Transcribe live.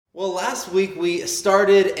Well, last week we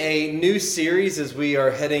started a new series as we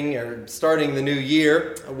are starting the new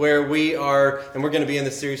year, where we are, and we're going to be in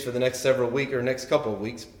the series for the next next couple of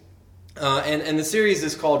weeks. And the series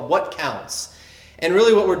is called What Counts? And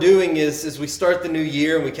really what we're doing is, as we start the new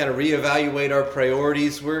year and we kind of reevaluate our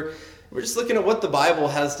priorities, we're just looking at what the Bible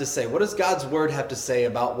has to say. What does God's Word have to say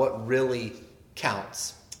about what really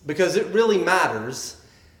counts? Because it really matters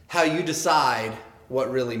how you decide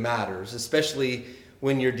what really matters, especially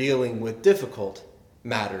when you're dealing with difficult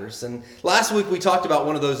matters. And last week we talked about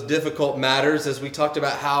one of those difficult matters as we talked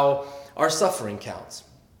about how our suffering counts.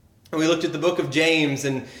 And we looked at the book of James,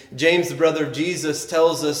 and James, the brother of Jesus,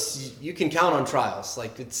 tells us you can count on trials.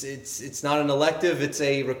 Like it's not an elective, it's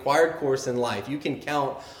a required course in life. You can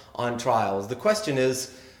count on trials. The question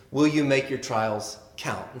is, will you make your trials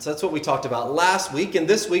count? And so that's what we talked about last week. And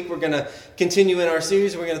this week we're going to continue in our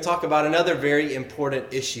series. We're going to talk about another very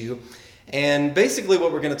important issue. And basically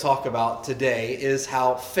what we're going to talk about today is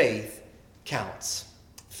how faith counts.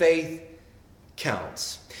 Faith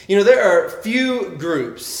counts. You know, there are few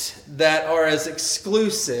groups that are as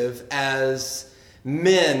exclusive as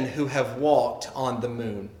men who have walked on the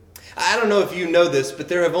moon. I don't know if you know this, but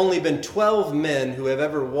there have only been 12 men who have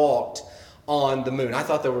ever walked on the moon. I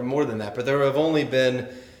thought there were more than that, but there have only been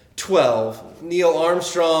 12. Neil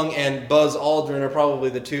Armstrong and Buzz Aldrin are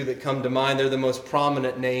probably the two that come to mind. They're the most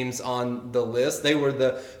prominent names on the list. They were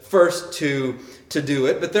the first to do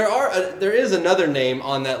it. But there is another name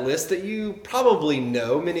on that list that you probably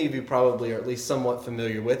know. Many of you probably are at least somewhat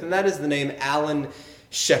familiar with, and that is the name Alan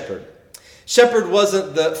Shepard. Shepard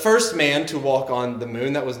wasn't the first man to walk on the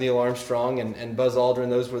moon. That was Neil Armstrong and Buzz Aldrin.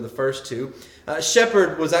 Those were the first two.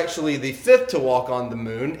 Shepard was actually the fifth to walk on the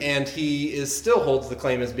moon, and he still holds the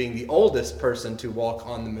claim as being the oldest person to walk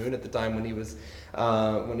on the moon at the time when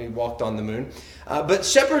he walked on the moon. But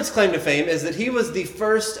Shepard's claim to fame is that he was the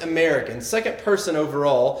first American, second person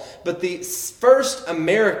overall, but the first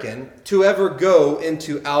American to ever go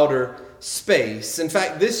into outer space. In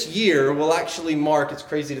fact, this year will actually mark, it's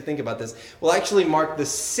crazy to think about this, will actually mark the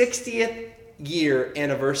 60th year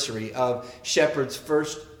anniversary of Shepard's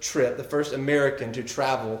first trip, the first American to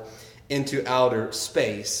travel into outer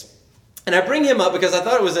space. And I bring him up because I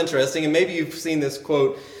thought it was interesting, and maybe you've seen this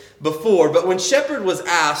quote before, but when Shepard was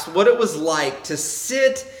asked what it was like to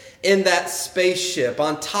sit in that spaceship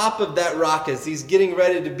on top of that rocket as he's getting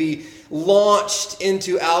ready to be launched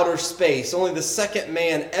into outer space, only the second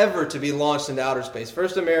man ever to be launched into outer space,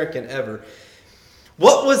 first American ever.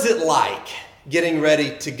 What was it like getting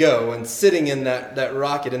ready to go and sitting in that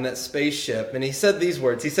rocket, in that spaceship? And he said these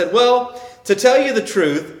words. He said, "Well, to tell you the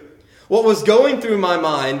truth, what was going through my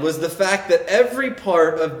mind was the fact that every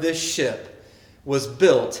part of this ship was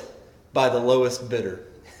built by the lowest bidder."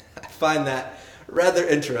 I find that rather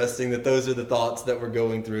interesting that those are the thoughts that were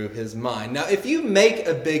going through his mind. Now, if you make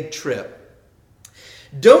a big trip,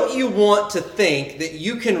 don't you want to think that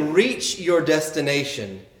you can reach your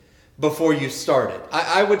destination before you start it?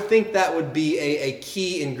 I would think that would be a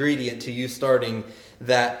key ingredient to you starting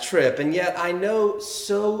that trip. And yet I know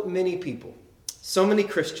so many people, so many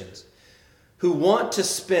Christians, who want to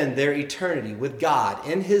spend their eternity with God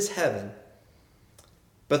in His heaven,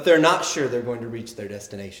 but they're not sure they're going to reach their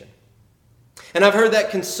destination. And I've heard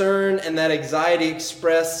that concern and that anxiety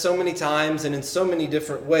expressed so many times and in so many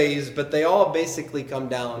different ways, but they all basically come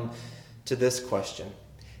down to this question: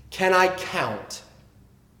 can I count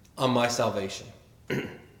on my salvation?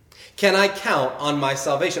 Can I count on my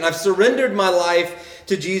salvation? I've surrendered my life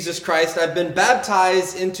to Jesus Christ. I've been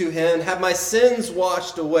baptized into Him, have my sins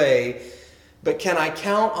washed away, but can I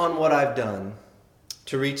count on what I've done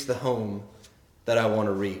to reach the home that I want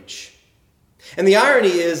to reach? And the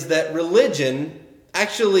irony is that religion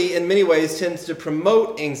actually in many ways tends to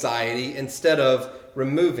promote anxiety instead of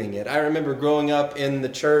removing it. I remember growing up in the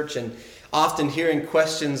church and often hearing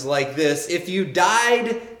questions like this: if you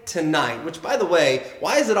died tonight, which, by the way,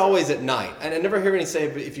 why is it always at night? And I never hear any say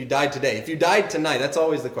if you died today. If you died tonight, that's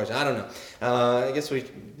always the question. I don't know. I guess we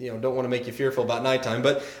don't want to make you fearful about nighttime.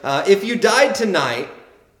 But if you died tonight,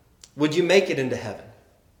 would you make it into heaven?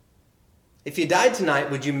 If you died tonight,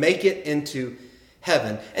 would you make it into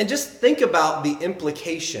heaven? And just think about the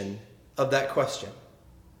implication of that question.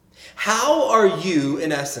 How are you,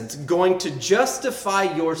 in essence, going to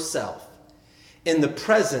justify yourself in the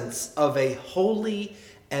presence of a holy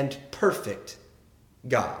and perfect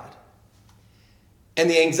God? And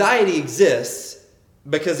the anxiety exists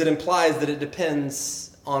because it implies that it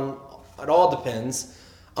all depends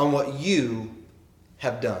on what you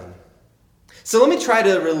have done. So let me try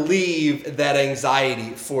to relieve that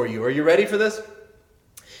anxiety for you. Are you ready for this?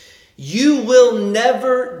 You will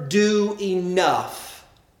never do enough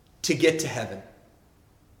to get to heaven.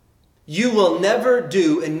 You will never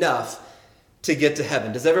do enough to get to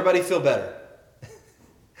heaven. Does everybody feel better?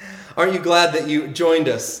 Aren't you glad that you joined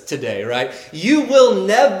us today, right? You will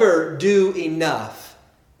never do enough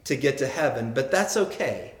to get to heaven, but that's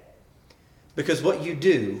okay, because what you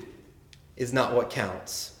do is not what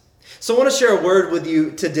counts. So I want to share a word with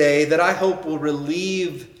you today that I hope will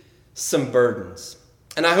relieve some burdens.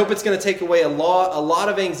 And I hope it's going to take away a lot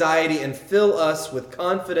of anxiety and fill us with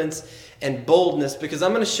confidence and boldness, because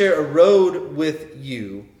I'm going to share a road with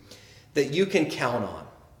you that you can count on.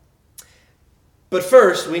 But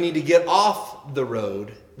first, we need to get off the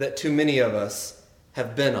road that too many of us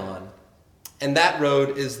have been on. And that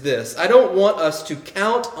road is this. I don't want us to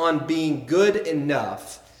count on being good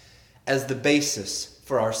enough as the basis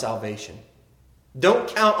for our salvation.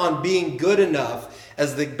 Don't count on being good enough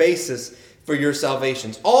as the basis for your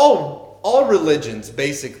salvations. All religions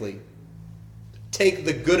basically take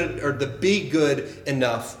the good or the be good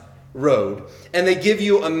enough road, and they give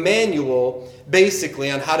you a manual basically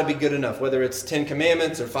on how to be good enough, whether it's 10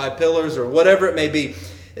 commandments or 5 pillars or whatever it may be.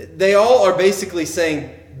 They all are basically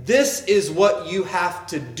saying, this is what you have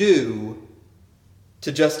to do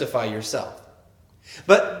to justify yourself.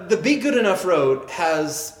 But the be good enough road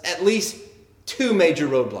has at least 2 major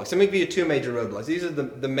roadblocks. Let me give you 2 major roadblocks. These are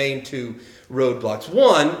the main 2 roadblocks.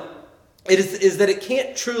 One is that it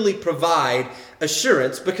can't truly provide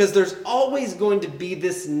assurance, because there's always going to be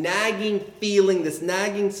this nagging feeling, this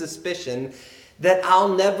nagging suspicion that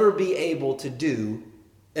I'll never be able to do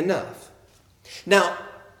enough. Now,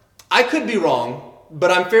 I could be wrong,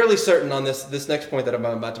 but I'm fairly certain on this next point that I'm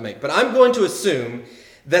about to make. But I'm going to assume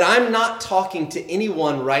that I'm not talking to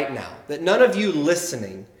anyone right now, that none of you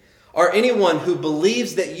listening are anyone who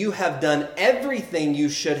believes that you have done everything you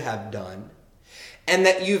should have done, and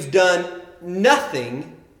that you've done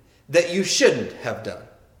nothing that you shouldn't have done.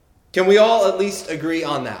 Can we all at least agree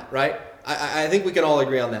on that, right? I think we can all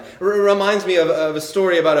agree on that. It reminds me of a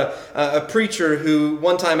story about a preacher who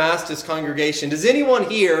one time asked his congregation, does anyone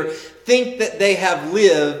here think that they have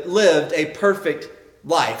lived a perfect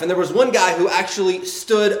life? And there was one guy who actually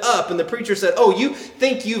stood up, and the preacher said, oh, you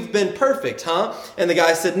think you've been perfect, huh? And the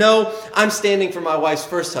guy said, no, I'm standing for my wife's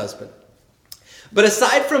first husband. But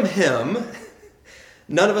aside from him,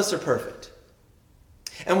 none of us are perfect.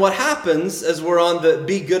 And what happens as we're on the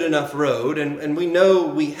be good enough road, and we know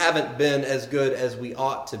we haven't been as good as we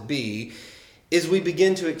ought to be, is we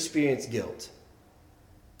begin to experience guilt.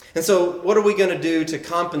 And so what are we going to do to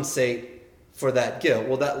compensate for that guilt?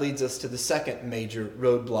 Well, that leads us to the second major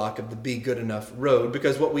roadblock of the be good enough road,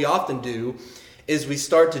 because what we often do is we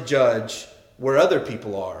start to judge where other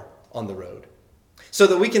people are on the road. So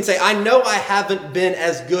that we can say, I know I haven't been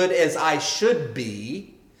as good as I should be,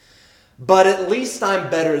 but at least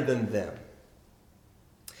I'm better than them.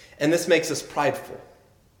 And this makes us prideful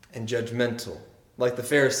and judgmental, like the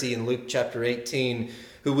Pharisee in Luke chapter 18,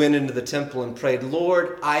 who went into the temple and prayed,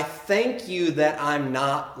 Lord, I thank you that I'm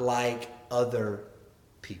not like other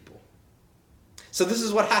people. So this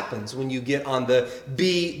is what happens when you get on the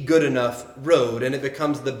be good enough road, and it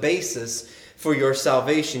becomes the basis for your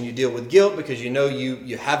salvation. You deal with guilt because you know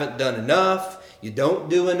you haven't done enough, you don't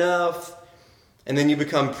do enough. And then you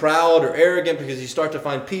become proud or arrogant because you start to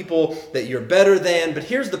find people that you're better than. But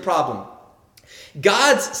here's the problem.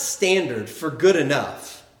 God's standard for good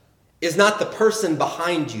enough is not the person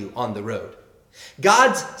behind you on the road.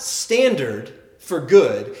 God's standard for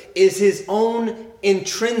good is his own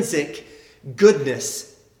intrinsic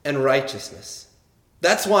goodness and righteousness.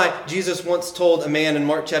 That's why Jesus once told a man in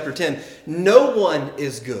Mark chapter 10, no one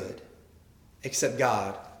is good except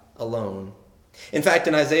God alone. In fact,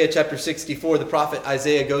 in Isaiah chapter 64, the prophet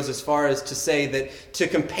Isaiah goes as far as to say that to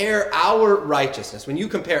compare our righteousness, when you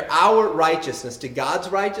compare our righteousness to God's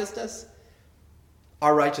righteousness,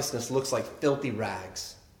 our righteousness looks like filthy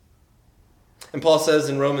rags. And Paul says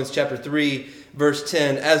in Romans chapter 3, verse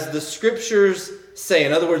 10, as the scriptures say,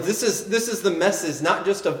 in other words, this is the message not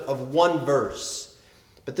just of one verse,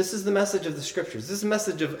 but this is the message of the scriptures. This is the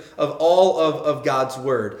message of all of God's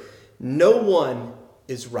word. No one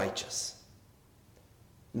is righteous.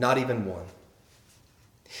 Not even one.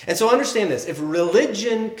 And so understand this. If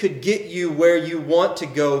religion could get you where you want to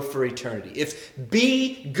go for eternity, if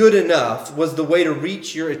be good enough was the way to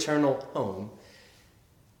reach your eternal home,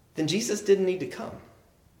 then Jesus didn't need to come.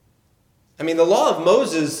 I mean, the law of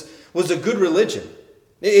Moses was a good religion.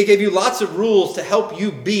 It gave you lots of rules to help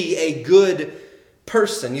you be a good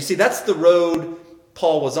person. You see, that's the road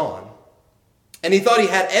Paul was on. And he thought he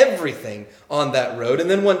had everything on that road. And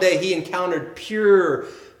then one day he encountered pure,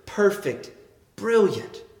 perfect,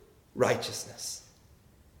 brilliant righteousness.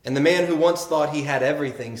 And the man who once thought he had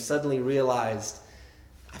everything suddenly realized,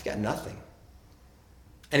 I've got nothing.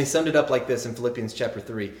 And he summed it up like this in Philippians chapter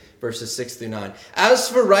 3, verses 6 through 9. As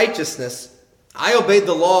for righteousness, I obeyed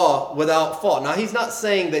the law without fault. Now, he's not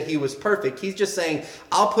saying that he was perfect. He's just saying,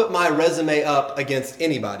 I'll put my resume up against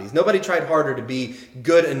anybody's. Nobody tried harder to be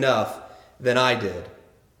good enough than I did.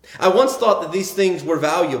 I once thought that these things were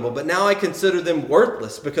valuable, but now I consider them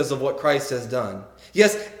worthless because of what Christ has done.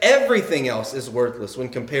 Yes, everything else is worthless when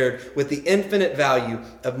compared with the infinite value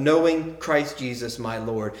of knowing Christ Jesus my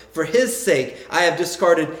Lord. For his sake, I have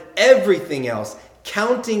discarded everything else,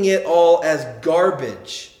 counting it all as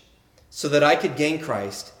garbage, so that I could gain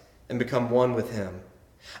Christ and become one with him.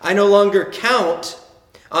 I no longer count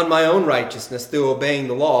on my own righteousness through obeying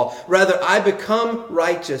the law. Rather, I become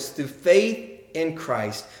righteous through faith in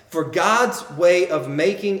Christ. For God's way of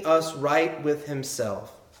making us right with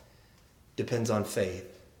himself depends on faith.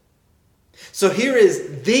 So here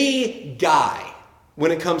is the guy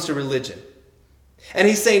when it comes to religion. And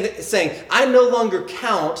he's saying, I no longer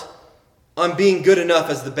count on being good enough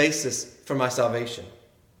as the basis for my salvation.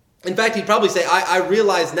 In fact, he'd probably say, I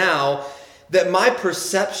realize now that my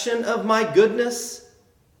perception of my goodness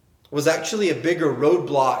was actually a bigger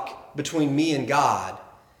roadblock between me and God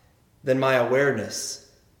than my awareness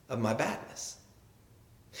of my badness.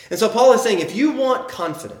 And so Paul is saying, if you want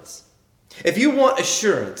confidence, if you want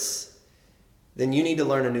assurance, then you need to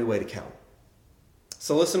learn a new way to count.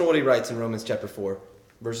 So listen to what he writes in Romans chapter 4,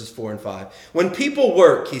 verses 4 and 5. When people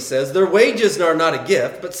work, he says, their wages are not a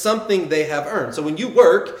gift, but something they have earned. So when you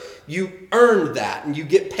work, you earn that and you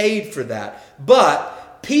get paid for that.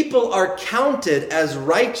 But people are counted as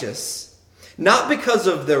righteous, not because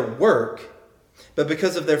of their work, but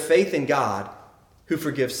because of their faith in God who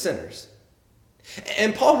forgives sinners.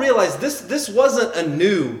 And Paul realized this wasn't a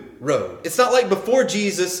new road. It's not like before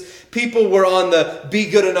Jesus, people were on the be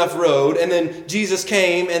good enough road, and then Jesus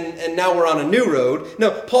came, and now we're on a new road.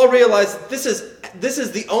 No, Paul realized this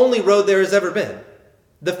is the only road there has ever been,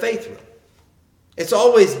 the faith road. It's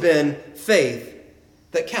always been faith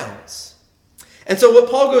that counts. And so what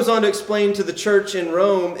Paul goes on to explain to the church in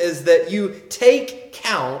Rome is that you take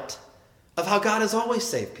count of how God has always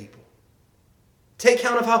saved people. Take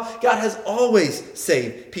count of how God has always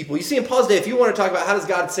saved people. You see, in Paul's day, if you want to talk about how does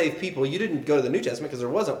God save people, you didn't go to the New Testament because there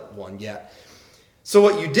wasn't one yet. So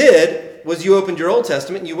what you did was you opened your Old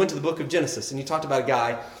Testament and you went to the book of Genesis and you talked about a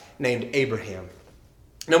guy named Abraham.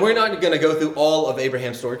 Now, we're not going to go through all of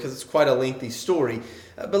Abraham's story because it's quite a lengthy story.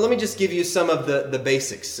 But let me just give you some of the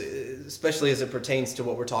basics, especially as it pertains to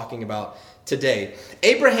what we're talking about today.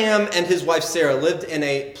 Abraham and his wife Sarah lived in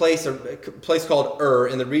a place called Ur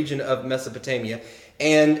in the region of Mesopotamia.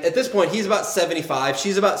 And at this point, he's about 75,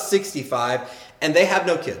 she's about 65, and they have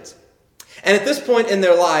no kids. And at this point in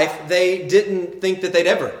their life, they didn't think that they'd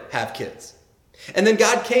ever have kids. And then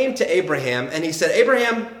God came to Abraham and he said,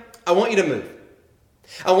 Abraham, I want you to move.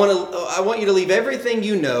 I want you to leave everything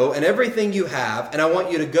you know and everything you have, and I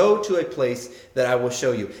want you to go to a place that I will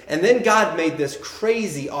show you. And then God made this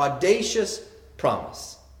crazy, audacious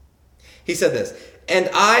promise. He said this, and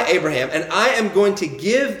I, Abraham, and I am going to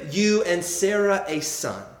give you and Sarah a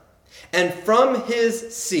son, and from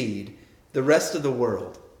his seed, the rest of the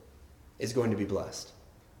world is going to be blessed.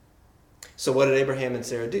 So what did Abraham and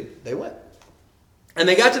Sarah do? They went. And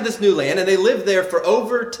they got to this new land, and they lived there for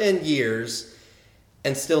over 10 years,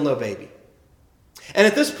 and still no baby. And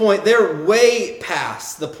at this point, they're way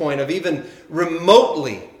past the point of even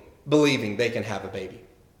remotely believing they can have a baby.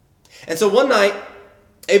 And so one night,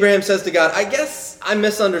 Abraham says to God, I guess I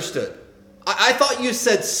misunderstood. I thought you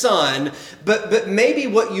said son, but maybe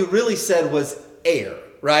what you really said was heir,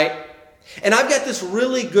 right? And I've got this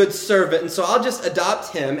really good servant, and so I'll just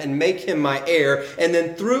adopt him and make him my heir, and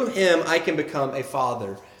then through him I can become a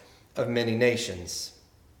father of many nations.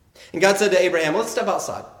 And God said to Abraham, let's step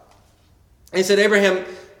outside. And he said, Abraham,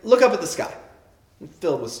 look up at the sky,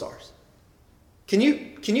 filled with stars. Can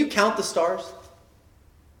you count the stars?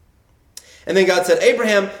 And then God said,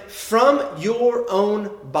 Abraham, from your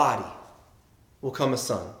own body will come a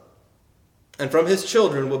son, and from his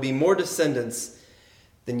children will be more descendants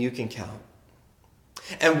than you can count.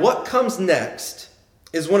 And what comes next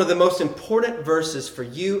is one of the most important verses for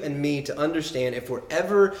you and me to understand if we're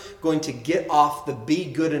ever going to get off the be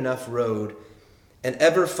good enough road and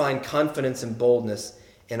ever find confidence and boldness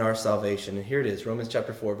in our salvation. And here it is, Romans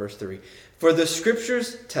chapter 4, verse 3. For the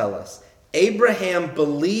scriptures tell us, Abraham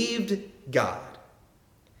believed God,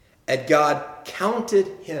 and God counted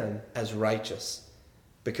him as righteous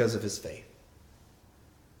because of his faith.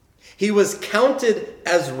 He was counted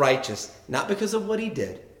as righteous, not because of what he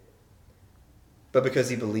did, but because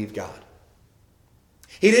he believed God.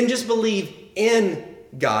 He didn't just believe in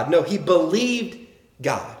God. No, he believed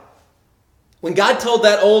God. When God told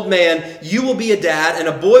that old man, you will be a dad and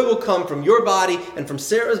a boy will come from your body and from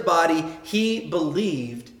Sarah's body, he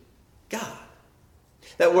believed God.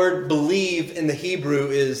 That word believe in the Hebrew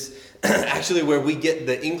is actually where we get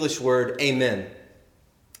the English word amen.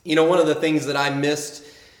 You know, one of the things that I missed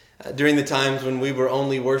during the times when we were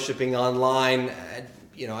only worshiping online,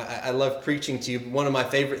 I love preaching to you. One of my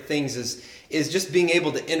favorite things is just being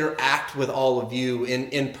able to interact with all of you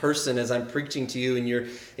in person as I'm preaching to you, and you're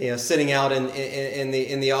sitting out in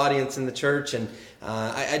the audience in the church, and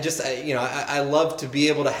I love to be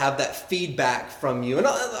able to have that feedback from you, and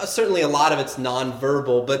certainly a lot of it's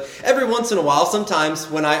nonverbal, but every once in a while, sometimes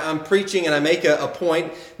when I'm preaching and I make a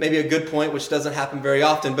point, maybe a good point, which doesn't happen very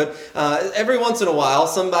often, but every once in a while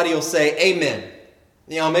somebody will say amen.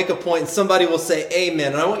 I'll make a point and somebody will say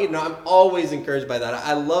amen. And I want you to know I'm always encouraged by that.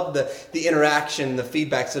 I love the interaction, the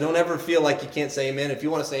feedback. So don't ever feel like you can't say amen. If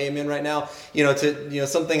you want to say amen right now, to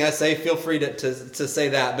something I say, feel free to say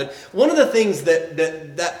that. But one of the things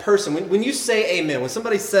that person, when you say amen, when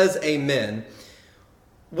somebody says amen,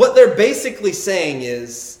 what they're basically saying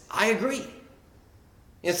is, I agree.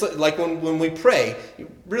 It's like when we pray, you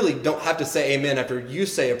really don't have to say amen after you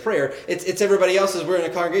say a prayer. It's everybody else's. We're in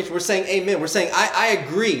a congregation. We're saying amen. We're saying I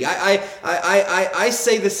agree. I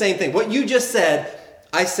say the same thing. What you just said,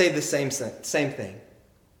 I say the same thing.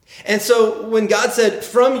 And so when God said,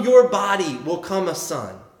 from your body will come a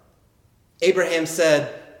son, Abraham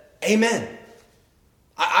said, amen.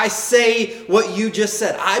 I say what you just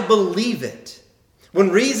said. I believe it.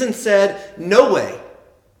 When reason said, no way,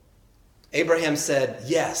 Abraham said,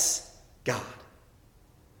 yes, God.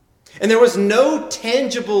 And there was no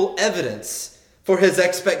tangible evidence for his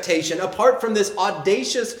expectation apart from this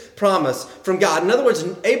audacious promise from God. In other words,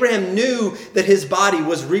 Abraham knew that his body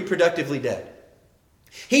was reproductively dead.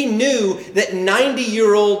 He knew that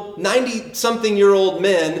 90-something-year-old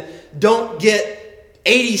men don't get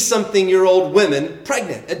 80-something-year-old women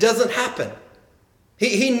pregnant. It doesn't happen.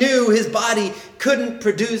 He knew his body couldn't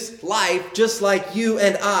produce life, just like you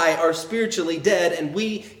and I are spiritually dead, and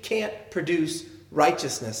we can't produce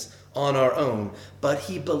righteousness on our own. But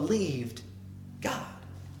he believed God.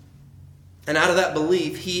 And out of that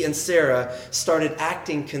belief, he and Sarah started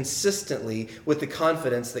acting consistently with the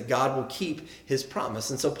confidence that God will keep his promise.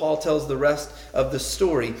 And so Paul tells the rest of the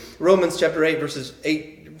story. Romans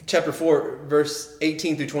chapter 4, verse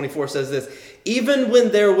 18 through 24 says this: even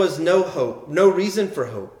when there was no hope, no reason for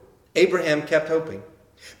hope, Abraham kept hoping,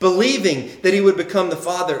 believing that he would become the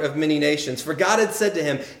father of many nations. For God had said to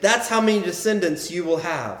him, that's how many descendants you will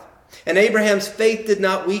have. And Abraham's faith did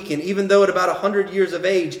not weaken, even though at about 100 years of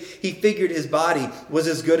age, he figured his body was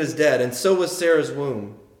as good as dead, and so was Sarah's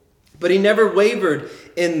womb. But he never wavered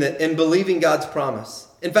in believing God's promise.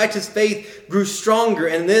 In fact, his faith grew stronger,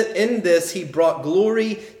 and in this he brought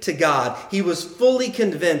glory to God. He was fully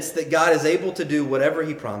convinced that God is able to do whatever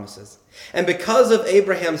he promises. And because of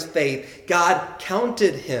Abraham's faith, God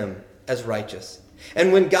counted him as righteous.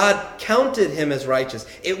 And when God counted him as righteous,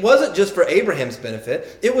 it wasn't just for Abraham's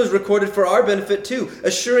benefit. It was recorded for our benefit too,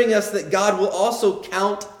 assuring us that God will also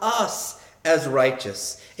count us as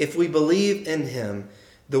righteous if we believe in him,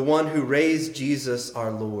 the one who raised Jesus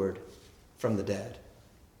our Lord from the dead.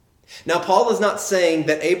 Now, Paul is not saying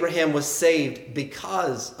that Abraham was saved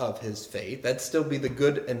because of his faith. That'd still be the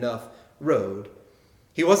good enough road.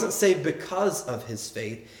 He wasn't saved because of his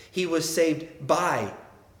faith. He was saved by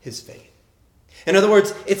his faith. In other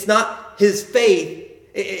words, it's not his faith.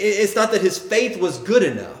 It's not that his faith was good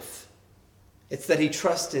enough. It's that he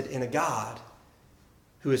trusted in a God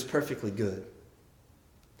who is perfectly good.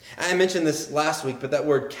 I mentioned this last week, but that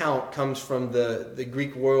word count comes from the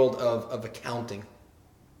Greek world of accounting.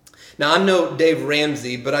 Now, I'm no Dave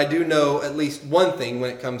Ramsey, but I do know at least one thing when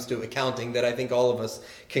it comes to accounting that I think all of us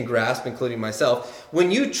can grasp, including myself. When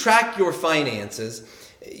you track your finances,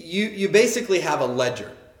 you basically have a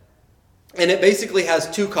ledger. And it basically has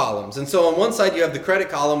two columns. And so on one side you have the credit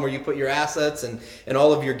column where you put your assets and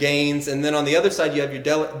all of your gains. And then on the other side you have your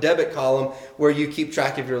debit column where you keep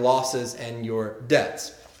track of your losses and your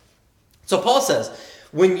debts. So Paul says,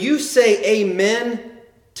 when you say amen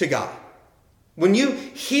to God, when you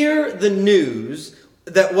hear the news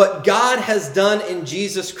that what God has done in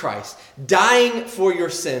Jesus Christ, dying for your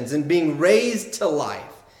sins and being raised to life,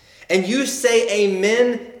 and you say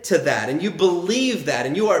amen to that, and you believe that,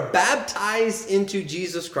 and you are baptized into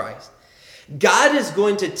Jesus Christ, God is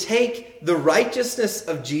going to take the righteousness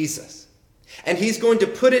of Jesus, and he's going to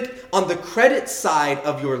put it on the credit side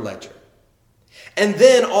of your ledger. And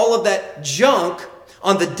then all of that junk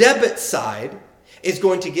on the debit side is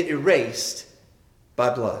going to get erased by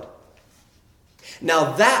blood.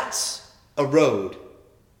 Now that's a road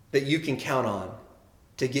that you can count on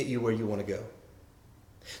to get you where you want to go.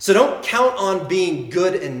 So don't count on being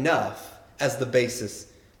good enough as the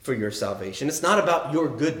basis for your salvation. It's not about your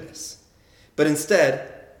goodness, but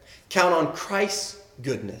instead, count on Christ's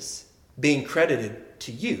goodness being credited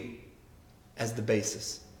to you as the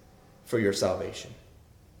basis for your salvation.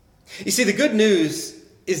 You see, the good news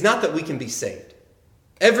is not that we can be saved.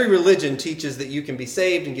 Every religion teaches that you can be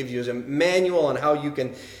saved and gives you a manual on how you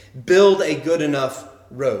can build a good enough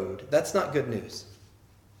road. That's not good news.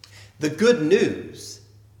 The good news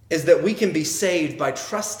is that we can be saved by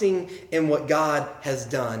trusting in what God has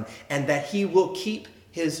done and that He will keep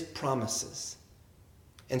His promises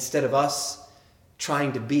instead of us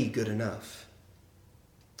trying to be good enough.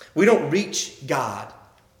 We don't reach God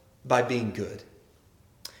by being good.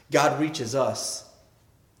 God reaches us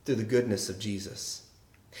through the goodness of Jesus.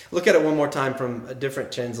 Look at it one more time from a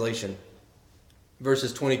different translation.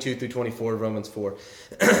 Verses 22 through 24 of Romans 4.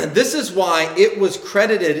 This is why it was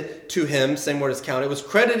credited to him, same word as count, it was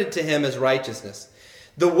credited to him as righteousness.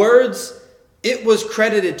 The words, it was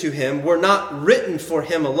credited to him, were not written for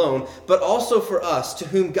him alone, but also for us, to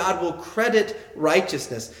whom God will credit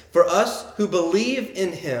righteousness. For us who believe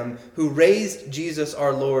in him who raised Jesus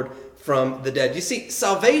our Lord from the dead. You see,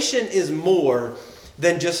 salvation is more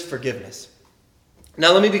than just forgiveness.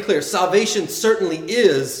 Now let me be clear, salvation certainly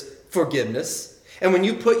is forgiveness. And when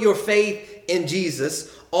you put your faith in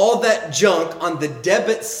Jesus, all that junk on the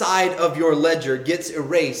debit side of your ledger gets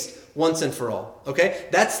erased once and for all. Okay?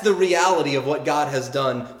 That's the reality of what God has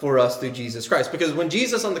done for us through Jesus Christ. Because when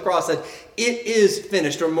Jesus on the cross said, it is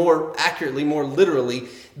finished, or more accurately, more literally,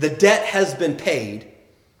 the debt has been paid,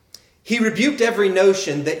 He rebuked every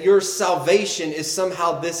notion that your salvation is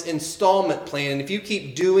somehow this installment plan. And if you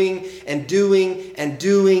keep doing and doing and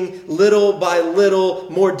doing, little by little,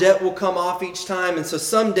 more debt will come off each time. And so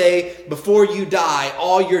someday, before you die,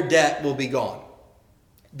 all your debt will be gone.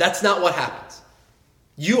 That's not what happens.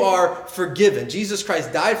 You are forgiven. Jesus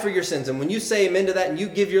Christ died for your sins. And when you say amen to that and you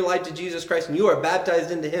give your life to Jesus Christ and you are baptized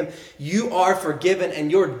into Him, you are forgiven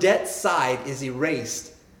and your debt side is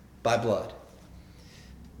erased by blood.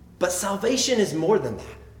 But salvation is more than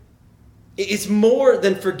that. It's more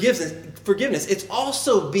than forgiveness. It's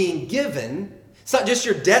also being given. It's not just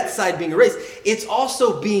your debt side being erased. It's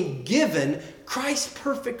also being given Christ's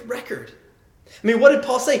perfect record. I mean, what did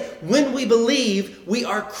Paul say? When we believe, we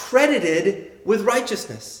are credited with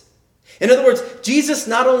righteousness. In other words, Jesus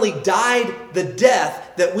not only died the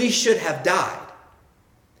death that we should have died,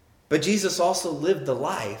 but Jesus also lived the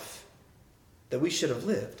life that we should have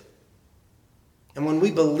lived. And when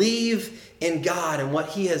we believe in God and what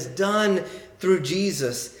He has done through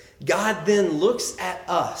Jesus, God then looks at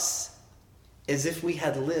us as if we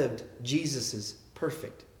had lived Jesus'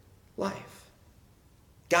 perfect life.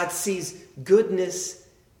 God sees goodness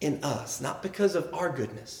in us, not because of our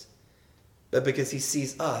goodness, but because He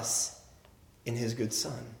sees us in His good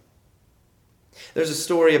Son. There's a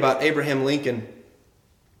story about Abraham Lincoln.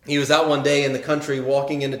 He was out one day in the country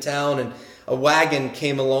walking into town, and a wagon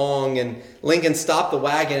came along, and Lincoln stopped the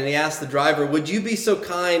wagon and he asked the driver, "Would you be so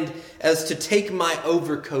kind as to take my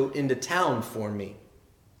overcoat into town for me?"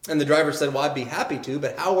 And the driver said, "Well, I'd be happy to,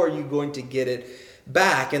 but how are you going to get it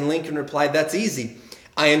back?" And Lincoln replied, "That's easy.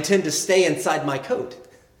 I intend to stay inside my coat.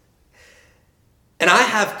 And I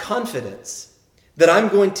have confidence that I'm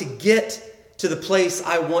going to get to the place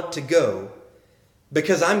I want to go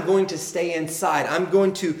because I'm going to stay inside. I'm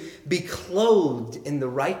going to be clothed in the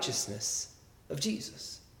righteousness of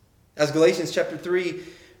Jesus." As Galatians chapter 3,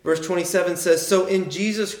 verse 27 says, "So in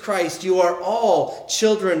Jesus Christ you are all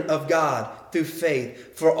children of God through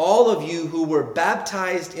faith. For all of you who were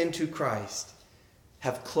baptized into Christ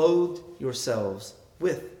have clothed yourselves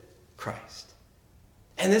with Christ."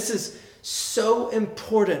 And this is so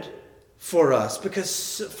important for us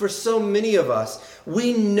because for so many of us,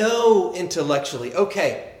 we know intellectually,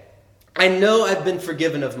 okay, I know I've been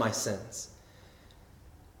forgiven of my sins.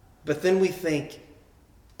 But then we think,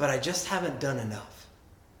 but I just haven't done enough.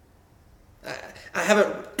 I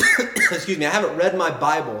haven't, I haven't read my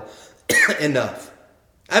Bible enough.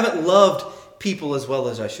 I haven't loved people as well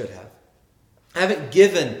as I should have. I haven't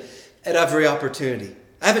given at every opportunity.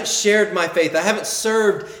 I haven't shared my faith. I haven't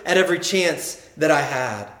served at every chance that I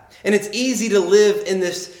had. And it's easy to live in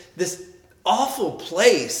this awful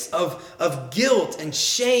place of guilt and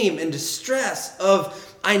shame and distress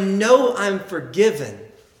of, I know I'm forgiven,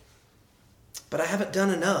 but I haven't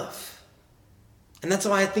done enough. And that's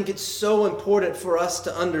why I think it's so important for us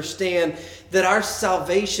to understand that our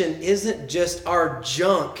salvation isn't just our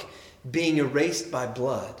junk being erased by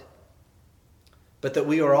blood, but that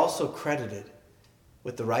we are also credited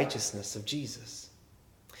with the righteousness of Jesus.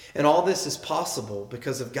 And all this is possible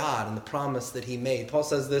because of God and the promise that he made. Paul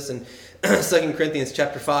says this in 2 Corinthians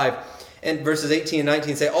chapter 5 and verses 18 and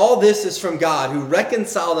 19 say, all this is from God who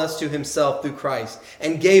reconciled us to himself through Christ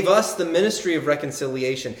and gave us the ministry of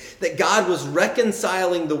reconciliation. That God was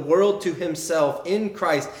reconciling the world to himself in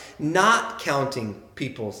Christ, not counting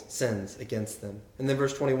people's sins against them. And then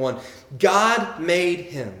verse 21, God made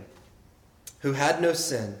him who had no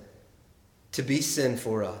sin to be sin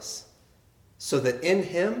for us, so that in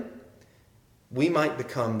him we might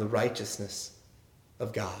become the righteousness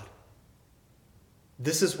of God.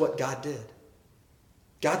 This is what God did.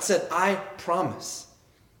 God said, I promise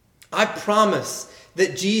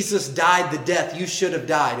that Jesus died the death you should have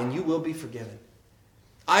died, and you will be forgiven.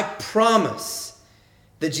 I promise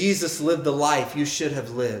that Jesus lived the life you should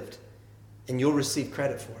have lived, and you'll receive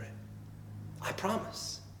credit for it. I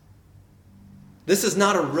promise. This is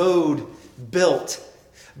not a road built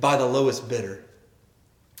by the lowest bidder.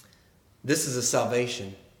 This is a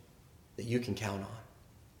salvation that you can count on.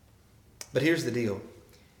 But here's the deal.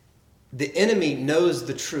 The enemy knows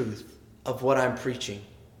the truth of what I'm preaching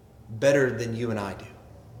better than you and I do.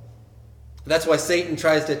 That's why Satan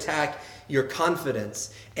tries to attack your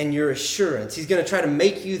confidence and your assurance. He's going to try to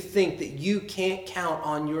make you think that you can't count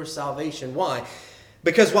on your salvation. Why?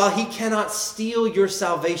 Because while he cannot steal your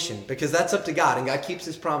salvation, because that's up to God and God keeps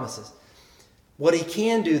his promises, what he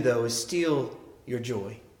can do, though, is steal your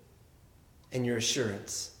joy and your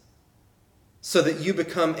assurance so that you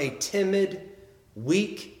become a timid,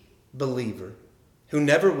 weak believer who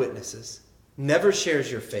never witnesses, never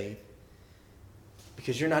shares your faith,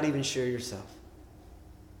 because you're not even sure yourself.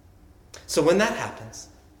 So when that happens,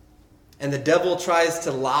 and the devil tries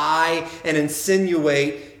to lie and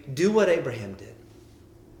insinuate, do what Abraham did.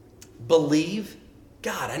 Believe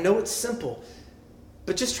God. I know it's simple,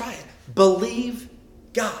 but just try it. Believe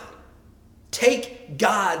God. Take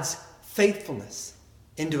God's faithfulness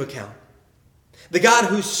into account. The God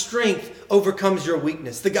whose strength overcomes your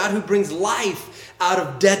weakness. The God who brings life out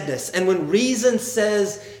of deadness. And when reason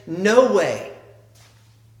says no way,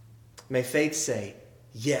 may faith say,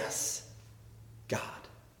 yes, God.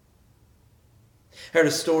 I heard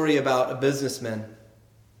a story about a businessman.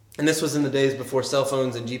 And this was in the days before cell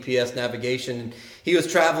phones and GPS navigation. And he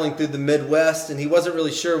was traveling through the Midwest and he wasn't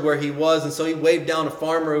really sure where he was. And so he waved down a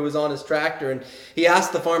farmer who was on his tractor. And he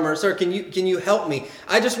asked the farmer, sir, can you help me?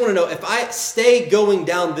 I just want to know, if I stay going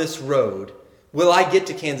down this road, will I get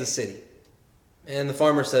to Kansas City? And the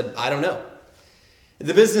farmer said, I don't know.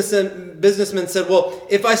 The businessman said, well,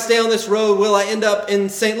 if I stay on this road, will I end up in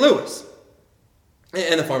St. Louis?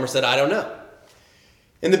 And the farmer said, I don't know.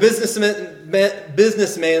 And the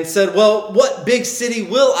businessman said, well, what big city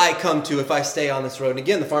will I come to if I stay on this road? And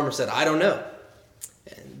again, the farmer said, I don't know.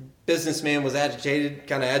 And the businessman was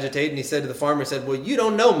agitated, and he said to the farmer, he said, well, you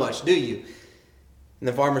don't know much, do you? And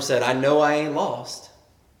the farmer said, I know I ain't lost.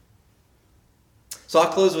 So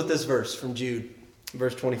I'll close with this verse from Jude,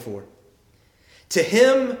 verse 24. To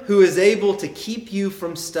him who is able to keep you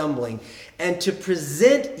from stumbling and to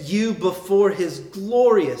present you before his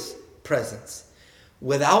glorious presence,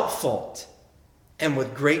 without fault and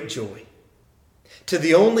with great joy. To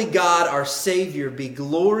the only God, our Savior, be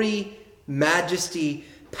glory, majesty,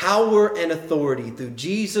 power, and authority through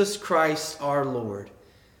Jesus Christ our Lord,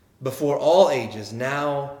 before all ages,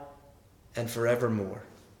 now and forevermore.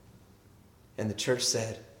 And the church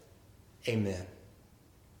said, Amen.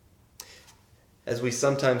 As we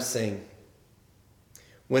sometimes sing,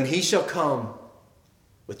 when he shall come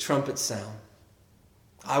with trumpet sound,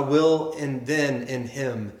 I will and then in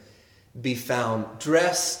him be found,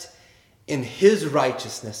 dressed in his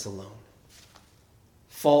righteousness alone,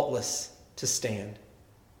 faultless to stand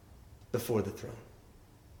before the throne.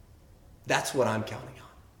 That's what I'm counting on.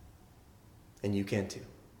 And you can too.